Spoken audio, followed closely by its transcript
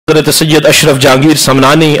حضرت سید اشرف جہانگیر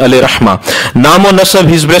سمنانی علیہ رحمہ. نام و نسب,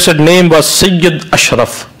 his blessed name was Sayyid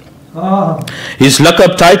Ashraf. His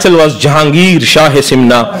lakab title was Jahangir Shah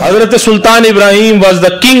Simna. Hazrat Sultan Ibrahim was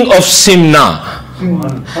the king of Simna.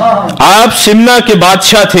 آپ سمنا کے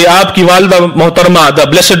بادشاہ تھے. آپ کی والدہ محترمہ, the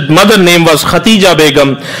blessed mother name was Khadija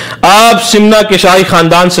بیگم. آپ سمنا کے شاہی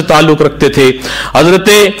خاندان سے تعلق رکھتے تھے. حضرت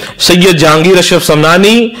سید جہانگیر اشرف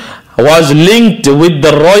Simnani was linked with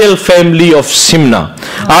the royal family of Simna.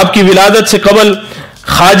 آپ کی ولادت سے قبل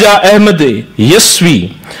خواجہ احمد یسوی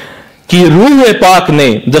کی روح پاک نے,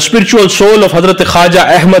 the spiritual soul of حضرت خواجہ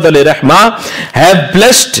احمد علیہ رحمہ, have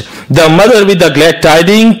blessed the mother with the glad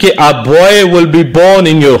tidings that a boy will be born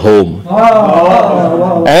in your home.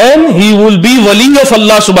 And he will be wali of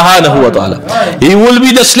Allah subhanahu wa ta'ala. He will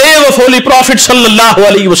be the slave of Holy Prophet sallallahu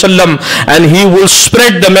alayhi wa sallam, and he will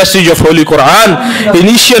spread the message of Holy Quran.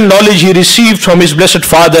 Initial knowledge he received from his blessed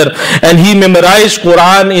father, and he memorized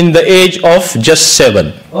Quran in the age of just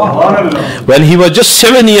 7. When he was just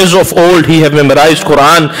 7 years of old, he had memorized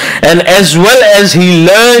Quran, and as well as he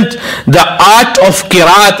learned the art of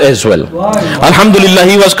Qiraat as well. Alhamdulillah,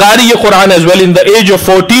 he was Qari Quran as well. In the age of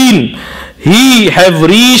 14, he have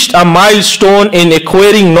reached a milestone in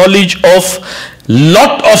acquiring knowledge of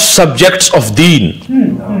lot of subjects of deen.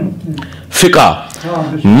 Fiqh,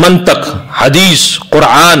 Mantak, Hadith,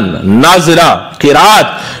 Quran, Nazira,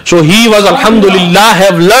 Qiraat. So he was, alhamdulillah,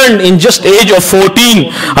 have learned in just age of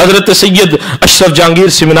 14. Hazrat Sayyid Ashraf Jahangir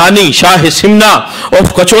Simnani, Shah Simna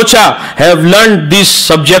of Kachocha, have learned these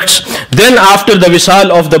subjects. Then after the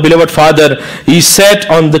Visal of the beloved father, he sat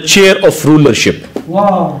on the chair of rulership.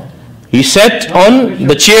 Wow. He sat on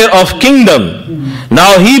the chair of kingdom.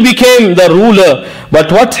 Now he became the ruler,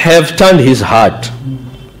 but what have turned his heart?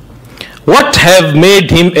 What have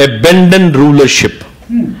made him abandon rulership?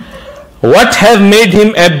 What have made him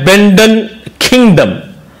abandon kingdom?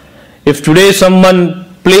 If today someone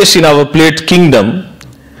place in our plate kingdom,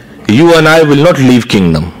 you and I will not leave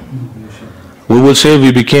kingdom. We will say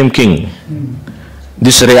we became king.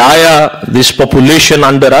 This Riaya, this population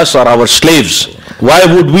under us are our slaves. Why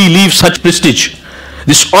would we leave such prestige,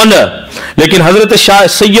 this honor? Lekin Hazrat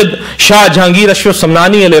Sayyid Shah Jahangir Ashraf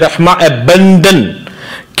Samnani alayhi rahmah abandoned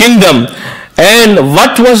kingdom. And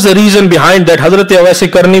what was the reason behind that? Hazrat Awais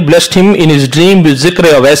Karni blessed him in his dream with Zikr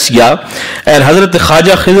Awaisiya, and Hazrat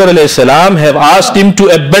Khwaja Khidr alayhi salam have asked him to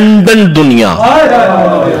abandon dunya.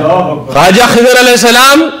 Khwaja Khidr alayhi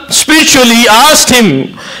salam spiritually asked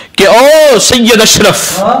him, "Oh Sayyid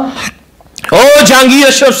Ashraf, oh Jahangir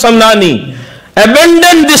Ashraf Samnani,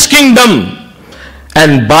 abandon this kingdom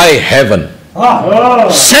and buy heaven.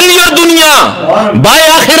 Sell your dunya, buy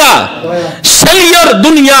akhirah. Sell your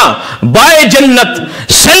dunya, buy jannat.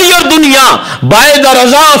 Sell your dunya, buy the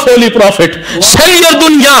raza of Holy Prophet. Sell your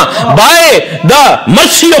dunya, buy the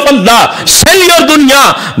mercy of Allah. Sell your dunya,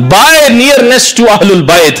 buy nearness to Ahlul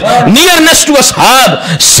Bayt, nearness to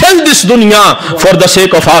Ashab. Sell this dunya for the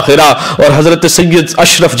sake of akhirah." Or Hazrat Sayyid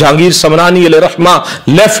Ashraf Jahangir Samnani alayhi rahmah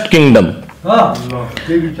left kingdom.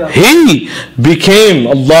 He became,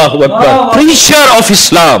 Allahu Akbar, preacher of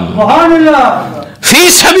Islam. Fi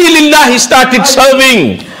sabilillah, he started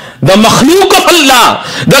serving the Makhdoom of Allah,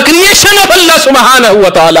 the creation of Allah subhanahu wa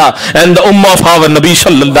ta'ala, and the ummah of our Nabi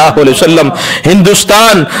sallallahu alayhi wa sallam.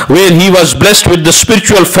 Hindustan, where he was blessed with the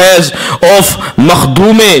spiritual fairs of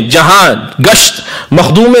Makhdoom Jahan Gasht.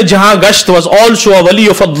 Makhdoom Jahan Gasht was also a wali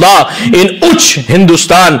of Allah in Uch,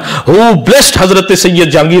 Hindustan, who blessed Hazrat Sayyid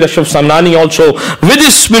Jahangir Ashraf Samnani also with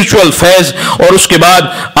his spiritual fairs. और उसके बाद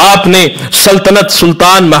आपने सल्तनत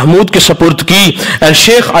सुल्तान महमूद के सपुर्द की, and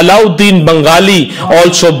Sheikh Alauddin Bengali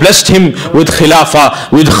also blessed him with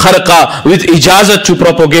khilafa, with kharqa, with ijazat to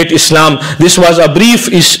propagate Islam. This was a brief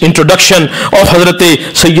introduction of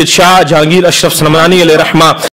Hazrat Sayyid Shah Jahangir Ashraf Samnani alayhi rahmah.